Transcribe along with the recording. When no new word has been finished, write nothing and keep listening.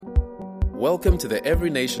Welcome to the Every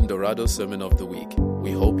Nation Dorado Sermon of the Week.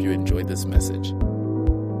 We hope you enjoyed this message.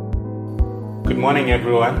 Good morning,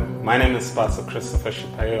 everyone. My name is Pastor Christopher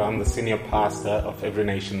Shipayo. I'm the senior pastor of Every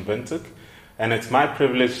Nation Windhoek, and it's my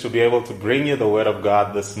privilege to be able to bring you the Word of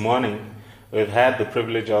God this morning. We've had the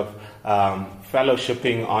privilege of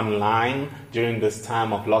fellowshipping online during this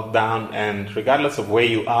time of lockdown, and regardless of where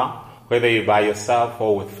you are, whether you're by yourself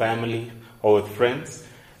or with family or with friends,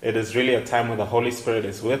 it is really a time where the Holy Spirit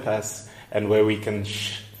is with us and where we can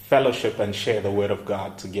fellowship and share the Word of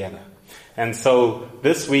God together. And so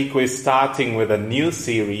this week we're starting with a new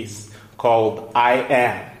series called I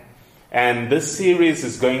Am. And this series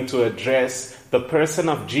is going to address the person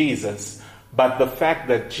of Jesus, but the fact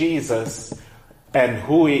that Jesus and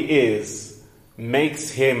who He is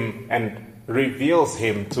makes Him and reveals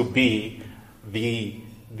Him to be the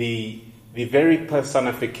very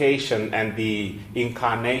personification and the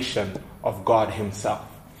incarnation of God Himself.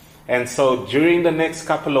 And so during the next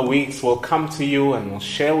couple of weeks, we'll come to you and we'll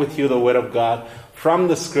share with you the Word of God from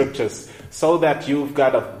the Scriptures so that you've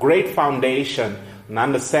got a great foundation in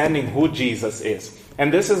understanding who Jesus is.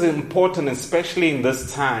 And this is important, especially in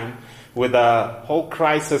this time with the whole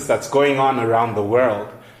crisis that's going on around the world,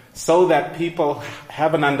 so that people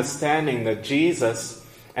have an understanding that Jesus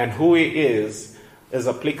and who He is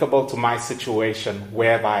applicable to my situation,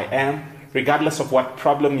 wherever I am, regardless of what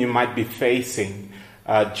problem you might be facing.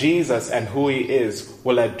 Jesus and who He is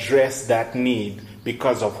will address that need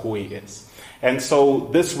because of who He is. And so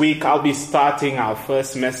this week I'll be starting our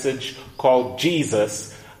first message called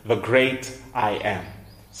Jesus, the Great I Am.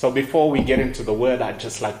 So before we get into the Word, I'd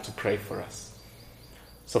just like to pray for us.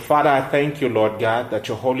 So Father, I thank you, Lord God, that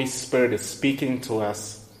your Holy Spirit is speaking to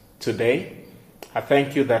us today. I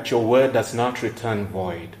thank you that your Word does not return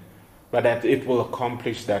void, but that it will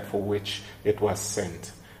accomplish that for which it was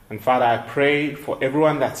sent. And Father, I pray for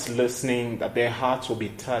everyone that's listening that their hearts will be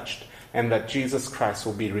touched and that Jesus Christ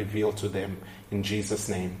will be revealed to them. In Jesus'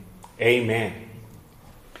 name, amen.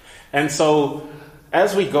 And so,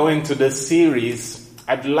 as we go into this series,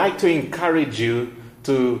 I'd like to encourage you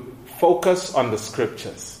to focus on the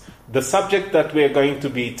Scriptures. The subject that we're going to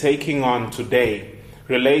be taking on today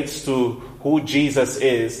relates to who Jesus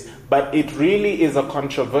is, but it really is a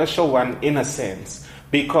controversial one in a sense,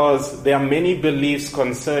 because there are many beliefs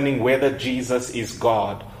concerning whether Jesus is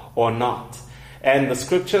God or not. And the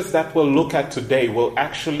Scriptures that we'll look at today will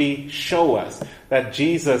actually show us that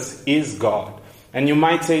Jesus is God. And you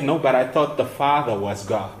might say, no, but I thought the Father was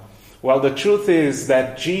God. Well, the truth is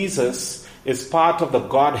that Jesus is part of the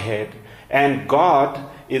Godhead, and God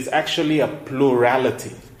is actually a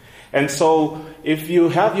plurality. And so if you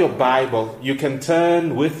have your Bible, you can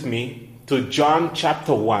turn with me to John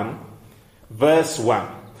chapter 1, verse 1.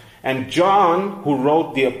 And John, who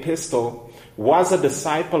wrote the epistle, was a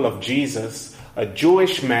disciple of Jesus, a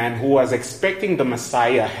Jewish man who was expecting the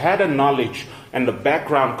Messiah, had a knowledge and the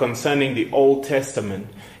background concerning the Old Testament.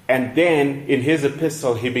 And then in his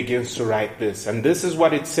epistle, he begins to write this. And this is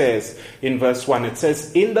what it says in verse 1. It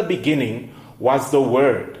says, "In the beginning was the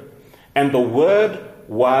Word, and the Word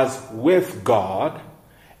was with God,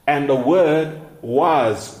 and the Word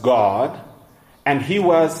was God, and He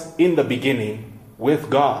was in the beginning with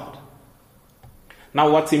God." Now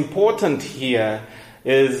what's important here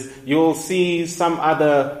is you'll see some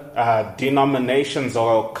other denominations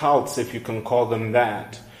or cults, if you can call them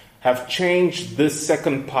that, have changed this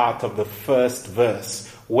second part of the first verse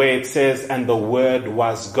where it says, "And the Word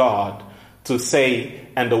was God," to say,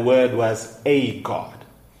 "And the Word was a God."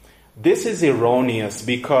 This is erroneous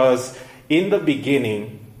because in the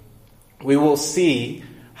beginning we will see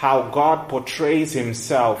how God portrays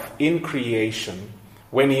Himself in creation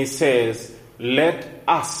when He says, "Let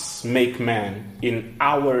us make man in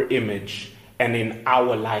our image and in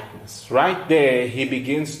our likeness." Right there, He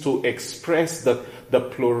begins to express the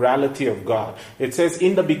plurality of God. It says,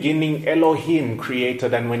 "In the beginning, Elohim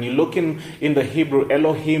created." And when you look in the Hebrew,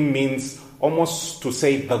 Elohim means almost to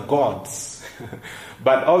say the gods.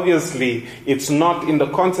 But obviously, it's not in the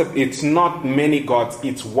concept, it's not many gods,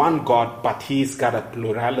 it's one God, but He's got a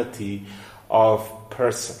plurality of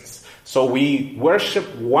persons. So we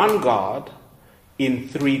worship one God in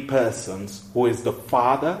three persons, who is the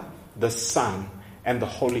Father, the Son, and the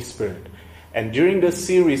Holy Spirit. And during this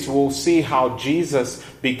series, we'll see how Jesus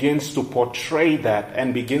begins to portray that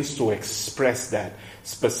and begins to express that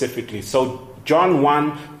specifically. So John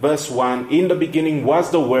 1, verse 1, "In the beginning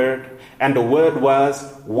was the Word, and the Word was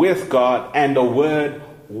with God, and the Word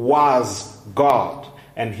was God,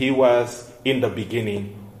 and He was in the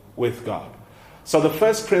beginning with God." So the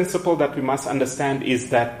first principle that we must understand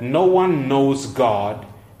is that no one knows God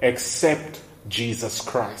except Jesus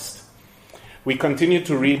Christ. We continue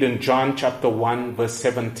to read in John chapter 1, verse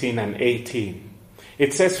 17 and 18.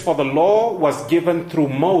 It says, "For the law was given through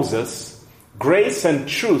Moses, grace and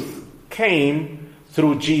truth came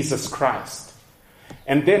through Jesus Christ."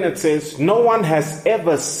 And then it says, "No one has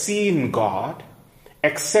ever seen God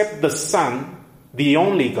except the Son, the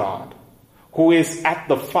only God, who is at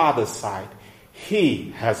the Father's side.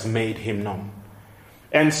 He has made him known."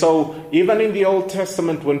 And so even in the Old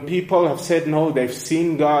Testament, when people have said, no, they've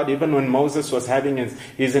seen God, even when Moses was having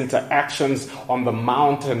his interactions on the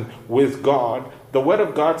mountain with God, the Word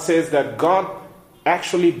of God says that God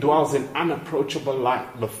actually dwells in unapproachable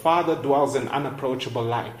light. The Father dwells in unapproachable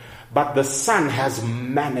light. But the Son has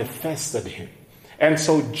manifested him. And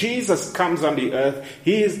so Jesus comes on the earth.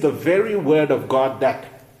 He is the very Word of God that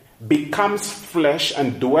becomes flesh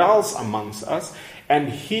and dwells amongst us. And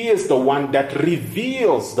he is the one that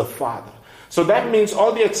reveals the Father. So that means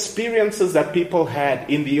all the experiences that people had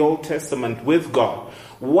in the Old Testament with God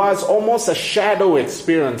was almost a shadow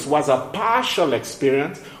experience, was a partial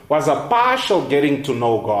experience, was a partial getting to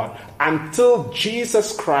know God until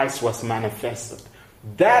Jesus Christ was manifested.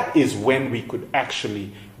 That is when we could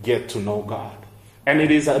actually get to know God. And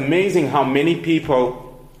it is amazing how many people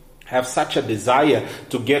have such a desire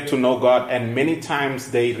to get to know God, and many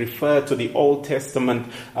times they refer to the Old Testament,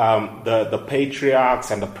 the patriarchs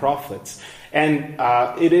and the prophets. And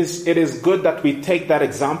it is good that we take that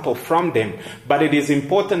example from them, but it is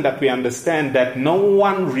important that we understand that no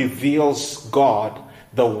one reveals God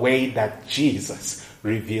the way that Jesus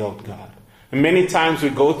revealed God. And many times we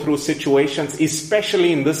go through situations,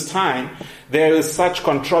 especially in this time, there is such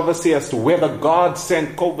controversy as to whether God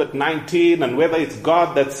sent COVID-19 and whether it's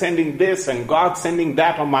God that's sending this and God sending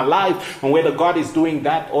that on my life and whether God is doing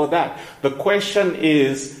that or that. The question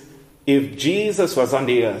is, if Jesus was on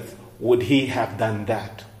the earth, would he have done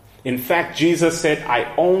that? In fact, Jesus said, "I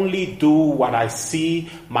only do what I see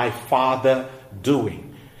my Father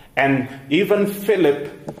doing." And even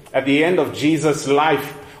Philip, at the end of Jesus'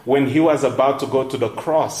 life, when he was about to go to the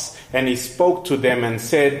cross, and he spoke to them and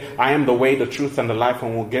said, "I am the way, the truth, and the life,"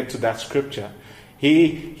 and we'll get to that scripture.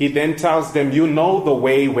 He then tells them, "You know the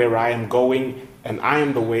way where I am going, and I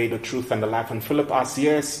am the way, the truth, and the life." And Philip asks,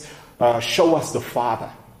 "Yes, show us the Father."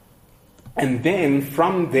 And then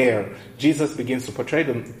from there, Jesus begins to portray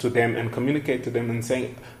them to them and communicate to them and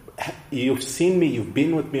saying, "You've seen me, you've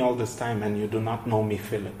been with me all this time, and you do not know me,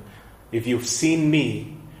 Philip. If you've seen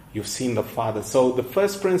me, you've seen the Father." So the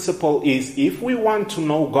first principle is, if we want to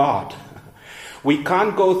know God, we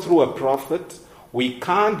can't go through a prophet, we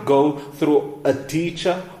can't go through a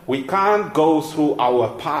teacher, we can't go through our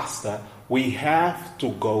pastor. We have to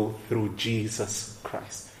go through Jesus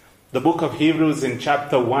Christ. The book of Hebrews in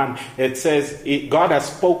chapter 1, it says, God has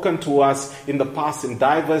spoken to us in the past in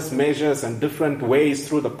diverse measures and different ways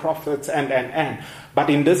through the prophets and. But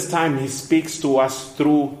in this time, he speaks to us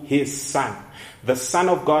through his Son. The Son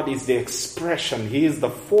of God is the expression. He is the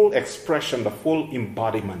full expression, the full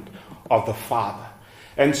embodiment of the Father.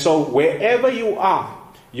 And so wherever you are,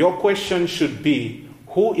 your question should be,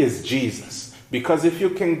 who is Jesus? Because if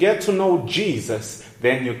you can get to know Jesus,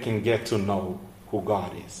 then you can get to know who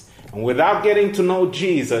God is. And without getting to know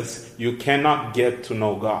Jesus, you cannot get to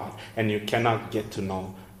know God, and you cannot get to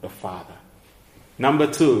know the Father. Number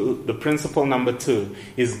two, the principle number 2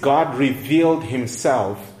 is God revealed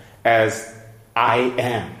himself as I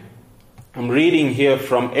am. I'm reading here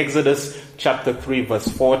from Exodus chapter 3 verse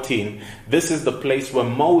 14. This is the place where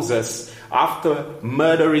Moses, after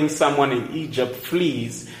murdering someone in Egypt,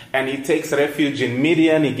 flees and he takes refuge in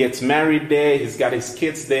Midian. He gets married there. He's got his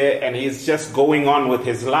kids there, and he's just going on with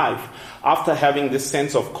his life after having this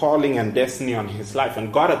sense of calling and destiny on his life.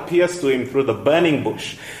 And God appears to him through the burning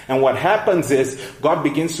bush. And what happens is God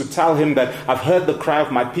begins to tell him that I've heard the cry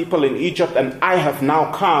of my people in Egypt, and I have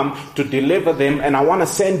now come to deliver them. And I want to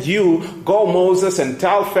send you, go Moses, and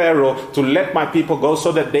tell Pharaoh to let my people go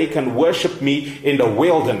so that they can worship me in the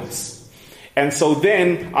wilderness. And so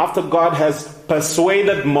then, after God has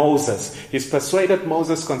persuaded Moses, he's persuaded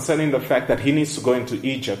Moses concerning the fact that he needs to go into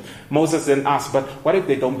Egypt. Moses then asks, but what if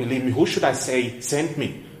they don't believe me? Who should I say sent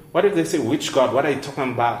me? What if they say, which God? What are you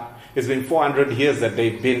talking about? It's been 400 years that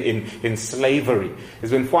they've been in slavery.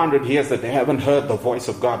 It's been 400 years that they haven't heard the voice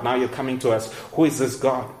of God. Now you're coming to us. Who is this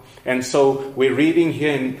God? And so we're reading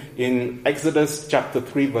here in Exodus chapter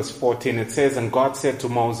 3 verse 14. It says, and God said to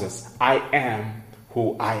Moses, I am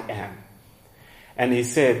who I am. And he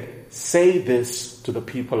said, say this to the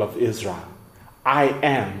people of Israel. I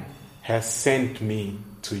am has sent me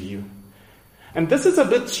to you. And this is a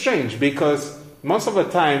bit strange because most of the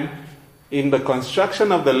time in the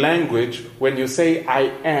construction of the language, when you say I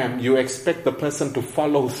am, you expect the person to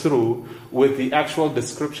follow through with the actual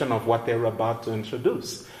description of what they're about to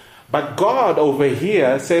introduce. But God over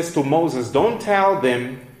here says to Moses, don't tell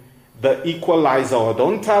them the equalizer, or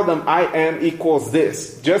don't tell them I am equals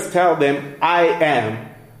this. Just tell them I am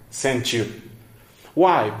sent you.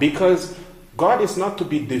 Why? Because God is not to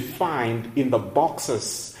be defined in the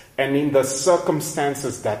boxes and in the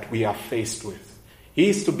circumstances that we are faced with. He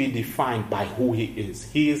is to be defined by who he is.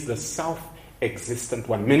 He is the self-existent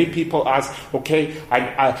one. Many people ask, okay,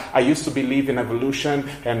 I used to believe in evolution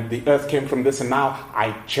and the earth came from this, and now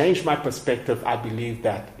I changed my perspective. I believe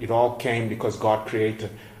that it all came because God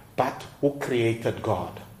created. But who created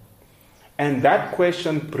God? And that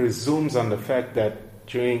question presumes on the fact that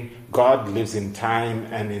God lives in time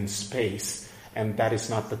and in space, and that is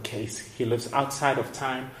not the case. He lives outside of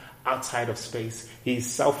time, outside of space. He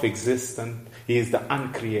is self-existent. He is the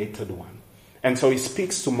uncreated one. And so he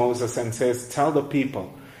speaks to Moses and says, tell the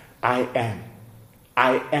people, I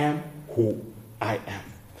am who I am.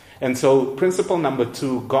 And so principle number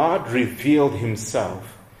 2, God revealed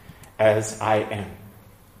himself as I am.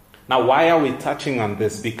 Now, why are we touching on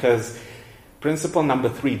this? Because principle number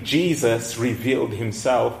 3, Jesus revealed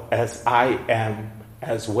himself as I am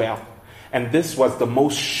as well. And this was the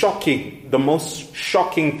most shocking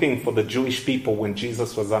thing for the Jewish people when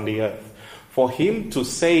Jesus was on the earth. For him to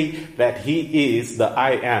say that he is the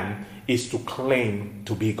I am is to claim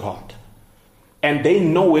to be God. And they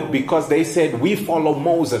know it because they said, we follow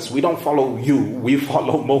Moses. We don't follow you. We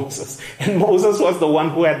follow Moses. And Moses was the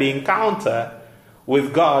one who had the encounter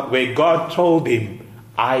with God, where God told him,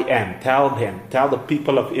 I am. Tell the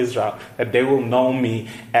people of Israel that they will know me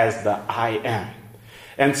as the I am.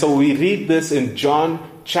 And so we read this in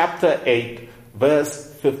John chapter 8,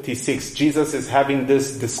 verse 56. Jesus is having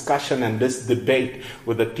this discussion and this debate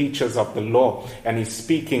with the teachers of the law, and he's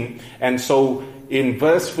speaking. And so in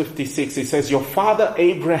verse 56, he says, your father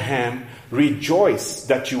Abraham rejoiced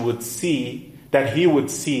that he would see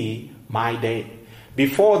my day.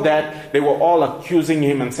 Before that, they were all accusing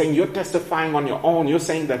him and saying, you're testifying on your own. You're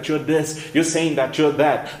saying that you're this. You're saying that you're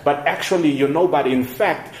that. But actually, you're nobody. In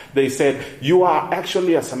fact, they said, you are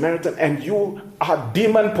actually a Samaritan and you are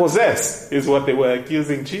demon-possessed, is what they were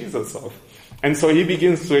accusing Jesus of. And so he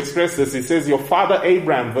begins to express this. He says, your father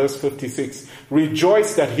Abraham, verse 56,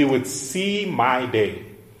 rejoiced that he would see my day.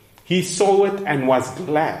 He saw it and was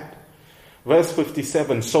glad. Verse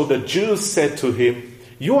 57, so the Jews said to him,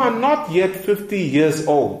 you are not yet 50 years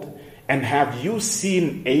old, and have you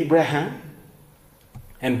seen Abraham?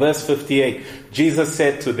 And verse 58, Jesus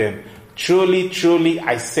said to them, truly, truly,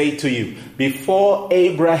 I say to you, before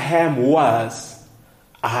Abraham was,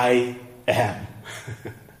 I am.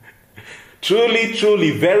 Truly,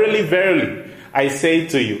 truly, verily, verily, I say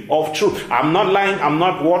to you, of truth. I'm not lying, I'm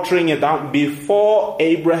not watering it down. Before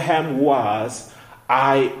Abraham was,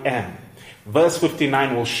 I am. Verse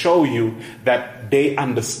 59 will show you that they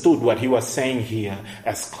understood what he was saying here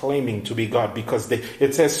as claiming to be God, because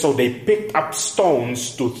it says, so they picked up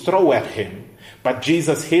stones to throw at him, but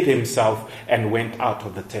Jesus hid himself and went out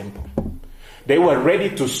of the temple. They were ready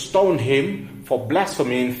to stone him for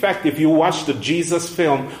blasphemy. In fact, if you watch the Jesus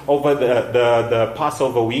film over the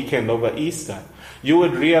Passover weekend, over Easter, you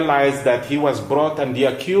would realize that he was brought and the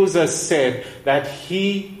accusers said that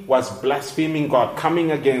he was blaspheming God,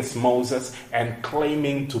 coming against Moses and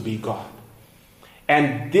claiming to be God.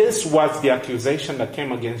 And this was the accusation that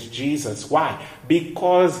came against Jesus. Why?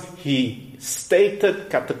 Because he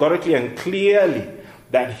stated categorically and clearly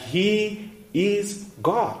that he is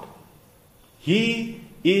God. He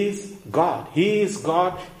is God. He is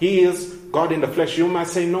God. He is God in the flesh. You might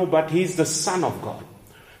say, no, but he's the Son of God.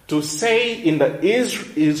 To say in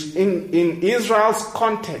Israel's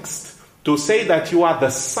context, to say that you are the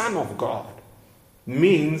Son of God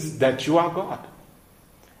means that you are God.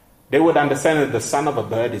 They would understand that the son of a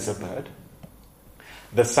bird is a bird.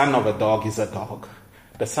 The son of a dog is a dog.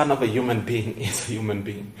 The son of a human being is a human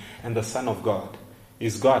being. And the Son of God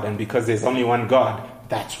is God. And because there's only one God,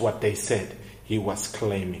 that's what they said he was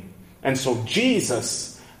claiming. And so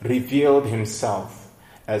Jesus revealed himself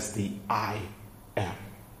as the I am.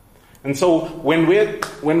 And so when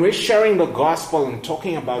we're sharing the gospel and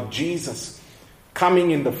talking about Jesus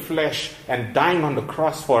coming in the flesh and dying on the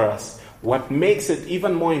cross for us, what makes it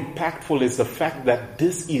even more impactful is the fact that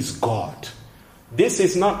this is God. This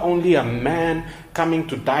is not only a man coming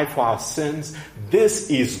to die for our sins. This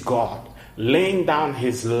is God laying down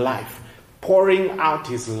his life, pouring out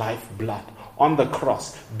his lifeblood on the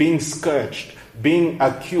cross, being scourged, being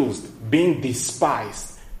accused, being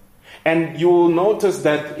despised. And you will notice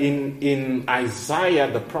that in Isaiah,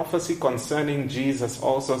 the prophecy concerning Jesus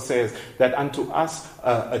also says that unto us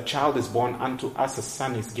a child is born, unto us a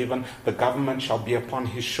son is given, the government shall be upon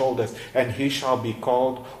his shoulders, and he shall be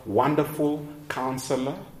called Wonderful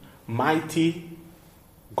Counselor, Mighty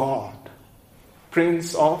God,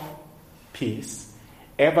 Prince of Peace,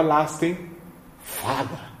 Everlasting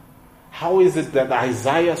Father. How is it that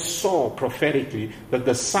Isaiah saw prophetically that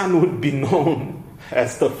the Son would be known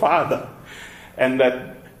as the Father, and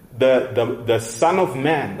that the Son of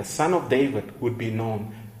Man, the Son of David, would be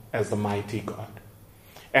known as the mighty God?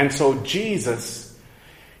 And so Jesus,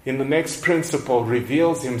 in the next principle,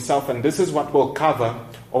 reveals himself, and this is what we'll cover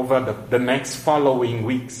over the next following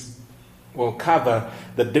weeks. We'll cover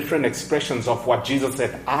the different expressions of what Jesus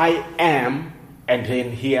said, I am, and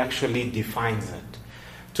then he actually defines it.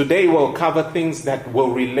 Today we'll cover things that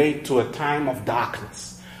will relate to a time of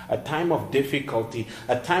darkness, a time of difficulty,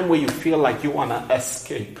 a time where you feel like you want to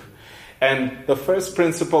escape. And the fourth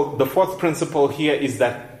principle here is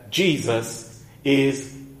that Jesus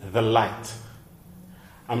is the light.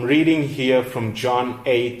 I'm reading here from John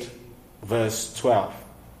 8, verse 12.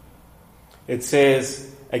 It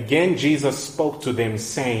says, again Jesus spoke to them,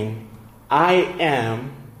 saying, I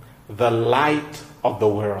am the light of the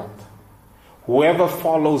world. Whoever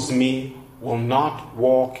follows me will not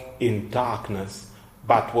walk in darkness,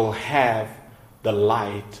 but will have the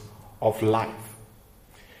light of life.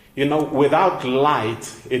 You know, without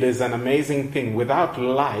light, it is an amazing thing. Without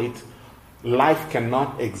light, life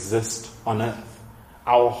cannot exist on earth.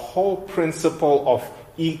 Our whole principle of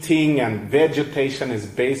eating and vegetation is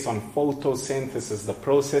based on photosynthesis, the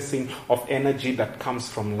processing of energy that comes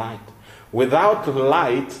from light. Without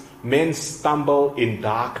light, men stumble in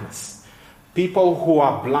darkness. People who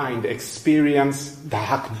are blind experience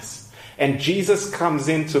darkness. And Jesus comes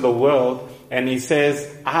into the world and he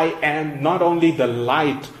says, I am not only the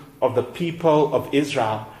light of the people of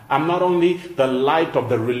Israel, I'm not only the light of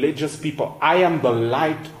the religious people, I am the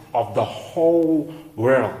light of the whole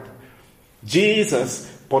world.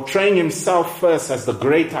 Jesus, portraying himself first as the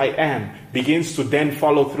great I am, begins to then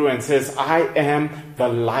follow through and says, I am the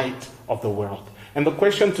light of the world. And the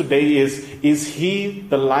question today is he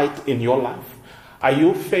the light in your life? Are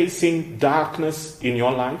you facing darkness in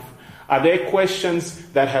your life? Are there questions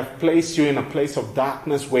that have placed you in a place of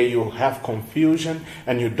darkness where you have confusion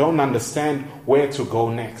and you don't understand where to go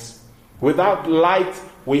next? Without light,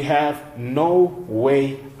 we have no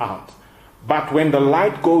way out. But when the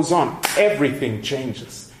light goes on, everything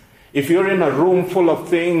changes. If you're in a room full of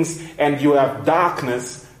things and you have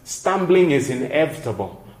darkness, stumbling is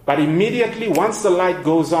inevitable. But immediately, once the light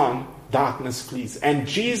goes on, darkness flees. And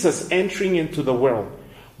Jesus entering into the world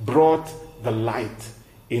brought the light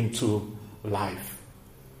into life.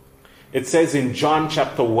 It says in John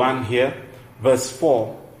chapter 1 here, verse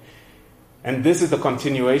 4, and this is the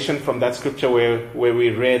continuation from that scripture where we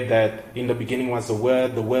read that in the beginning was the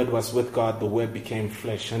Word was with God, the Word became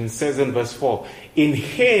flesh. And it says in verse 4, in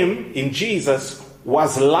him, in Jesus,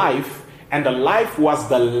 was life, and the life was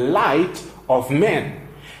the light of men.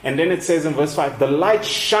 And then it says in verse 5, the light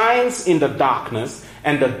shines in the darkness,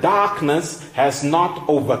 and the darkness has not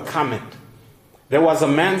overcome it. There was a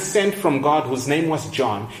man sent from God whose name was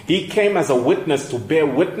John. He came as a witness to bear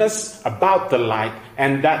witness about the light,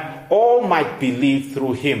 and that all might believe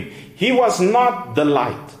through him. He was not the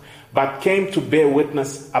light, but came to bear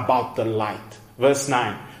witness about the light. Verse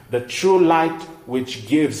 9, the true light which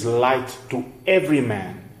gives light to every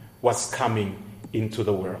man was coming into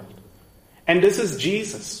the world. And this is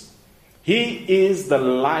Jesus. He is the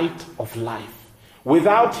light of life.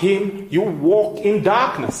 Without him, you walk in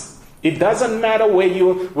darkness. It doesn't matter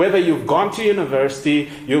whether you've gone to university,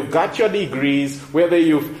 you've got your degrees, whether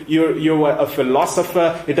you're a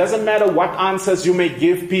philosopher. It doesn't matter what answers you may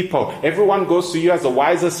give people. Everyone goes to you as the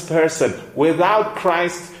wisest person. Without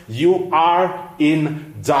Christ, you are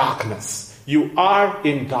in darkness. You are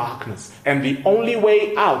in darkness. And the only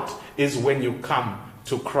way out is when you come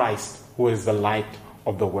to Christ, who is the light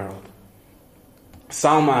of the world.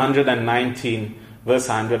 Psalm 119, verse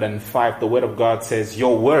 105, the word of God says,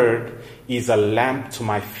 your word is a lamp to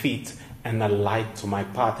my feet and a light to my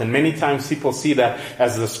path. And many times people see that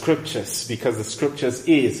as the scriptures, because the scriptures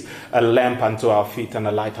is a lamp unto our feet and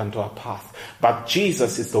a light unto our path. But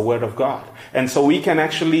Jesus is the word of God. And so we can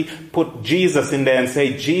actually put Jesus in there and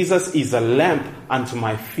say, Jesus is a lamp unto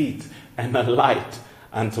my feet and a light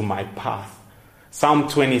unto my path. Psalm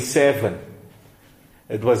 27,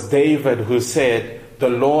 it was David who said, the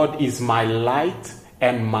Lord is my light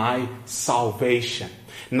and my salvation.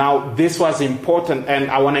 Now, this was important, and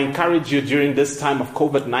I want to encourage you during this time of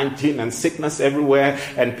COVID-19 and sickness everywhere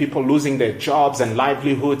and people losing their jobs and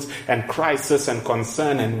livelihoods and crisis and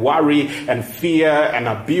concern and worry and fear and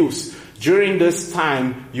abuse. During this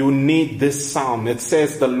time, you need this psalm. It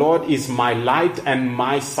says, "The Lord is my light and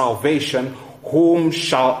my salvation. Whom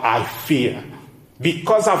shall I fear?"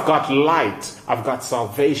 Because I've got light, I've got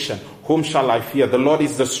salvation. Whom shall I fear? The Lord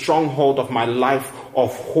is the stronghold of my life.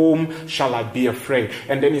 Of whom shall I be afraid?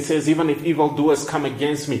 And then he says, even if evildoers come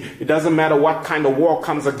against me, it doesn't matter what kind of war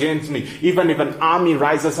comes against me, even if an army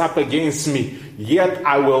rises up against me, yet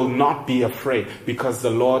I will not be afraid, because the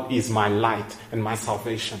Lord is my light and my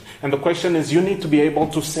salvation. And the question is, you need to be able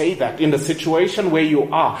to say that in the situation where you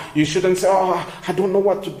are. You shouldn't say, "Oh, I don't know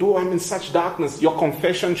what to do. I'm in such darkness." Your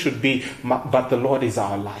confession should be, "But the Lord is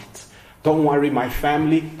our light. Don't worry, my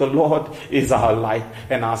family, the Lord is our light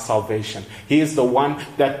and our salvation. He is the one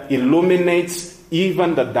that illuminates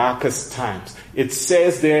even the darkest times." It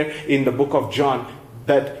says there in the book of John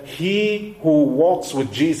that he who walks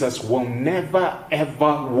with Jesus will never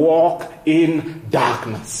ever walk in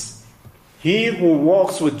darkness. He who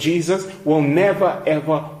walks with Jesus will never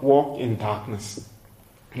ever walk in darkness.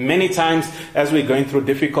 Many times as we're going through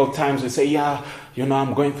difficult times, we say,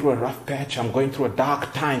 I'm going through a rough patch. I'm going through a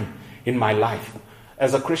dark time in my life.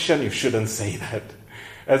 As a Christian, you shouldn't say that.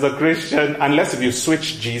 As a Christian, unless if you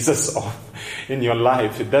switch Jesus off in your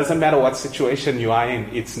life, it doesn't matter what situation you are in,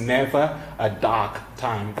 it's never a dark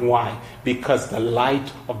time. Why? Because the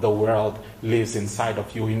light of the world lives inside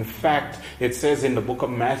of you. In fact, it says in the book of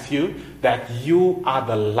Matthew that you are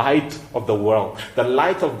the light of the world. The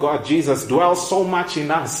light of God, Jesus, dwells so much in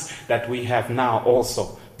us that we have now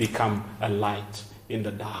also become a light in the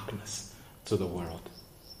darkness to the world.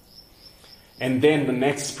 And then the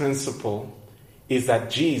next principle is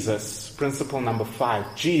that Jesus, principle number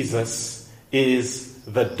 5, Jesus is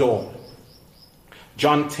the door.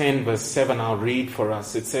 John 10 verse 7, I'll read for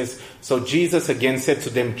us. It says, "So Jesus again said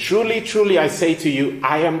to them, 'Truly, truly, I say to you,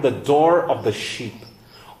 I am the door of the sheep.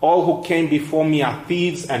 All who came before me are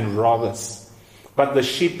thieves and robbers, but the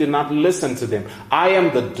sheep did not listen to them. I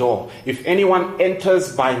am the door. If anyone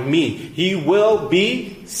enters by me, he will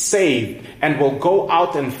be saved and will go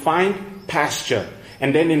out and find pasture.'"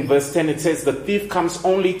 And then in verse 10 it says, "The thief comes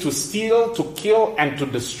only to steal, to kill, and to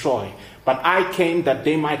destroy. But I came that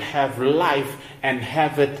they might have life and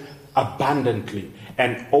have it abundantly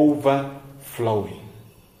and overflowing."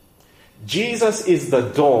 Jesus is the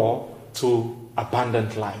door to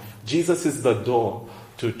abundant life. Jesus is the door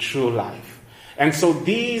to true life. And so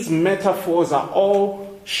these metaphors are all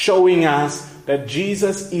showing us that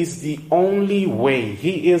Jesus is the only way.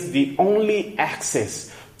 He is the only access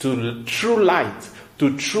to true light,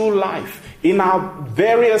 to true life. In our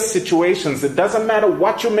various situations, it doesn't matter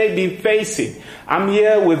what you may be facing. I'm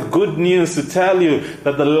here with good news to tell you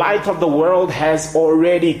that the light of the world has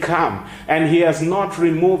already come. And he has not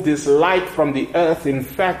removed his light from the earth. In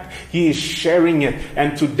fact, he is sharing it.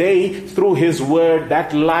 And today, through his word,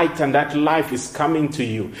 that light and that life is coming to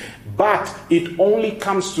you. But it only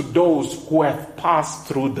comes to those who have passed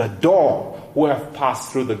through the door, who have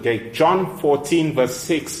passed through the gate. John 14 verse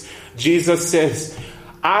 6, Jesus says,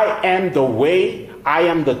 "I am the way, I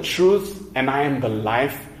am the truth, and I am the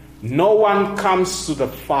life. No one comes to the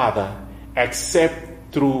Father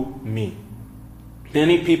except through me."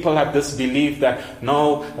 Many people have this belief that,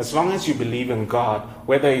 no, as long as you believe in God,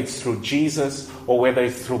 whether it's through Jesus, or whether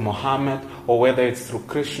it's through Muhammad, or whether it's through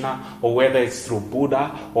Krishna, or whether it's through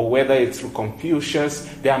Buddha, or whether it's through Confucius,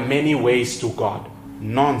 there are many ways to God.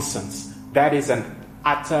 Nonsense. That is an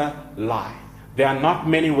utter lie. There are not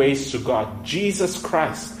many ways to God. Jesus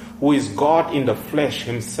Christ, who is God in the flesh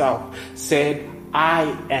himself, said, I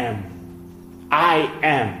am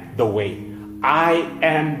the way. I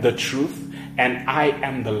am the truth. And I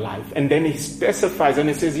am the life. And then he specifies and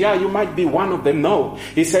he says, you might be one of them. No.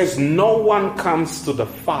 He says, no one comes to the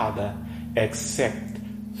Father except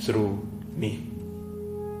through me.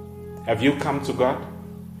 Have you come to God?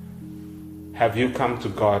 Have you come to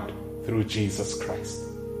God through Jesus Christ?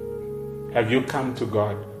 Have you come to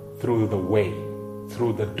God through the way,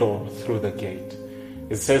 through the door, through the gate?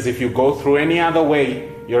 It says if you go through any other way,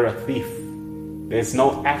 you're a thief. There's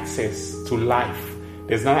no access to life.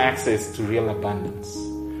 There's no access to real abundance.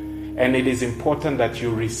 And it is important that you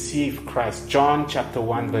receive Christ. John chapter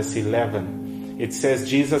 1 verse 11. It says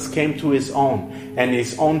Jesus came to his own, and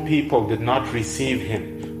his own people did not receive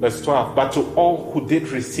him. Verse 12. But to all who did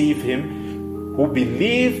receive him, who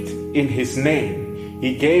believed in his name,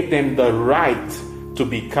 he gave them the right to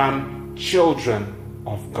become children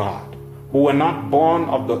of God, who were not born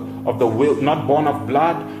of the will, not born of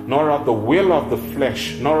blood, nor of the will of the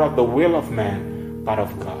flesh, nor of the will of man, but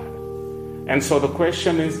of God. And so the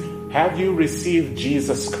question is, have you received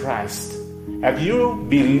Jesus Christ? Have you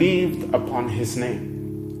believed upon his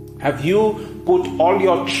name? Have you put all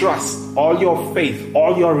your trust, all your faith,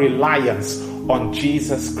 all your reliance on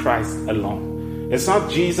Jesus Christ alone? It's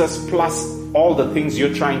not Jesus plus all the things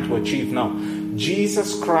you're trying to achieve. No.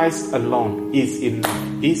 Jesus Christ alone is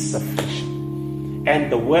enough, is sufficient.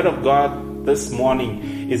 And the Word of God this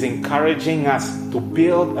morning is encouraging us to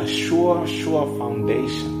build a sure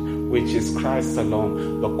foundation, which is Christ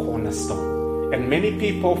alone, the cornerstone. And many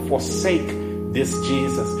people forsake this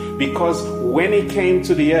Jesus because when he came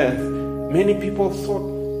to the earth, many people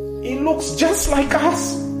thought, he looks just like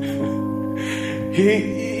us.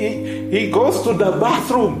 He goes to the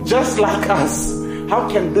bathroom just like us. How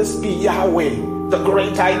can this be Yahweh, the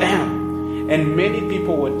great I am? And many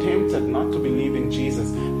people were tempted not to believe in Jesus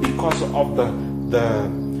because of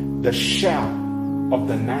the shell of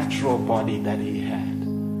the natural body that he had.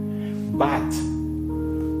 But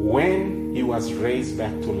when he was raised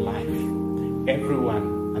back to life,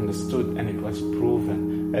 everyone understood and it was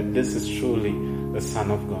proven that this is truly the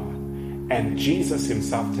Son of God. And Jesus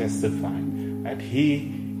himself testified that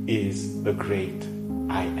he is the great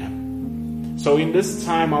I am. So in this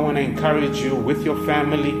time, I want to encourage you with your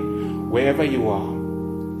family, wherever you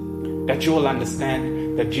are, that you will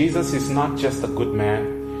understand that Jesus is not just a good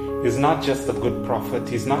man. He's not just a good prophet.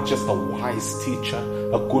 He's not just a wise teacher,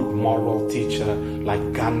 a good moral teacher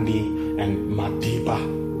like Gandhi and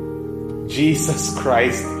Madiba. Jesus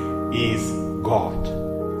Christ is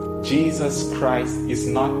God. Jesus Christ is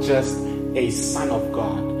not just a son of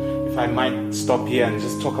God. If I might stop here and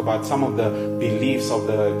just talk about some of the beliefs of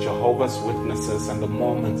the Jehovah's Witnesses and the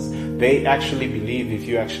Mormons. They actually believe, if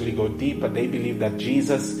you actually go deeper, they believe that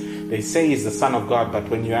Jesus, they say he's the Son of God, but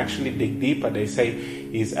when you actually dig deeper, they say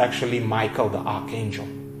he's actually Michael the Archangel.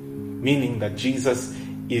 Meaning that Jesus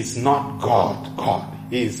is not God.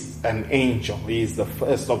 He is an angel. He is the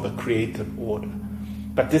first of the created order.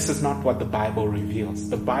 But this is not what the Bible reveals.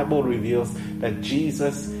 The Bible reveals that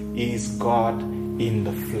Jesus is God in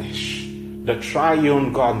the flesh. The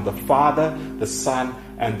triune God, the Father, the Son,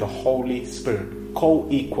 and the Holy Spirit,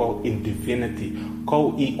 co-equal in divinity,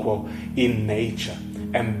 co-equal in nature.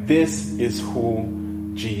 And this is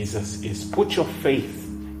who Jesus is. Put your faith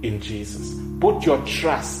in Jesus. Put your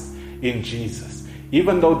trust in Jesus.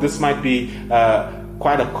 Even though this might be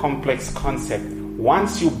quite a complex concept,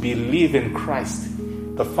 once you believe in Christ,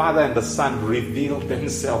 the Father and the Son reveal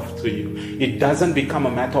themselves to you. It doesn't become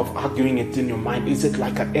a matter of arguing it in your mind. Is it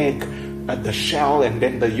like an egg? The shell and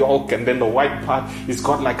then the yolk and then the white part is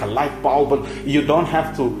got like a light bulb. You don't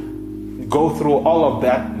have to go through all of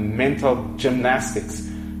that mental gymnastics.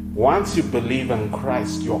 Once you believe in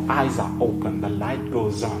Christ, your eyes are open, the light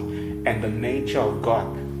goes on, and the nature of God,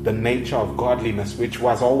 the nature of godliness, which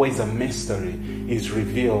was always a mystery, is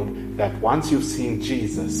revealed. That once you've seen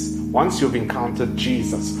Jesus, once you've encountered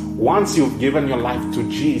Jesus, once you've given your life to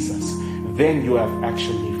Jesus, then you have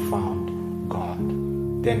actually found God.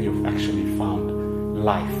 Then you've actually found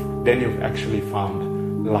life. Then you've actually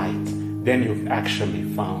found light. Then you've actually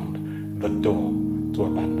found the door to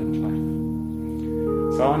abundant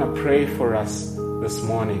life. So I want to pray for us this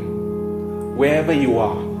morning. Wherever you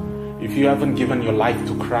are, if you haven't given your life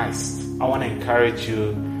to Christ, I want to encourage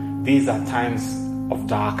you. These are times of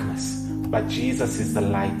darkness, but Jesus is the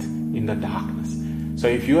light in the darkness. So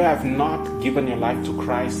if you have not given your life to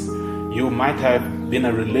Christ, you might have been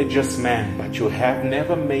a religious man, but you have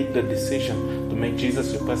never made the decision to make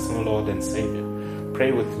Jesus your personal Lord and Savior.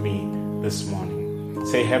 Pray with me this morning.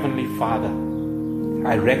 Say, Heavenly Father,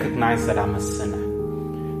 I recognize that I'm a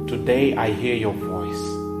sinner. Today I hear your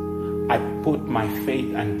voice. I put my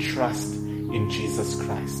faith and trust in Jesus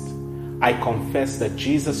Christ. I confess that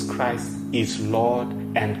Jesus Christ is Lord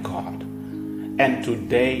and God. And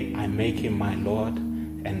today I make him my Lord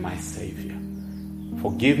and my Savior.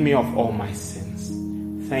 Forgive me of all my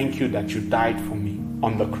sins. Thank you that you died for me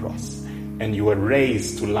on the cross and you were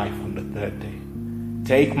raised to life on the third day.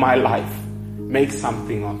 Take my life, make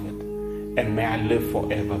something of it, and may I live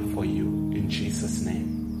forever for you. In Jesus'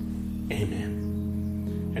 name,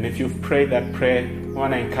 amen. And if you've prayed that prayer, I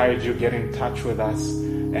want to encourage you, get in touch with us.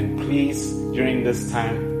 And please, during this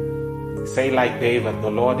time, say like David, the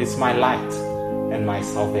Lord is my light and my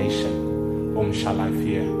salvation. Whom shall I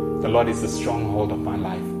fear? The Lord is the stronghold of my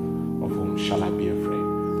life. Of whom shall I be afraid?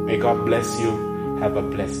 May God bless you. Have a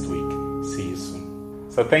blessed week. See you soon.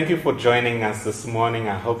 So thank you for joining us this morning.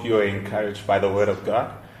 I hope you are encouraged by the Word of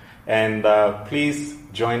God. And please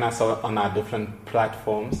join us on our different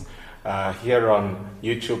platforms. Here on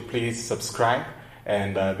YouTube, please subscribe.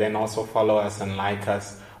 And then also follow us and like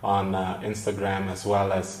us on Instagram as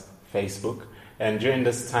well as Facebook. And during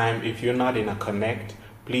this time, if you're not in a connect,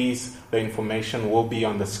 please, the information will be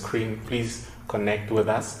on the screen. Please connect with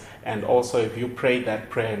us. And also, if you prayed that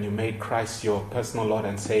prayer and you made Christ your personal Lord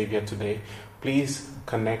and Savior today, please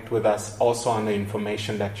connect with us also on the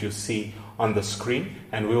information that you see on the screen,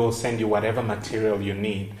 and we will send you whatever material you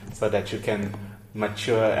need so that you can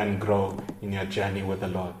mature and grow in your journey with the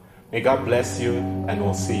Lord. May God bless you, and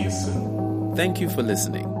we'll see you soon. Thank you for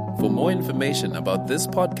listening. For more information about this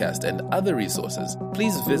podcast and other resources,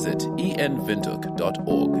 please visit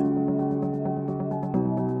enwindhoek.org.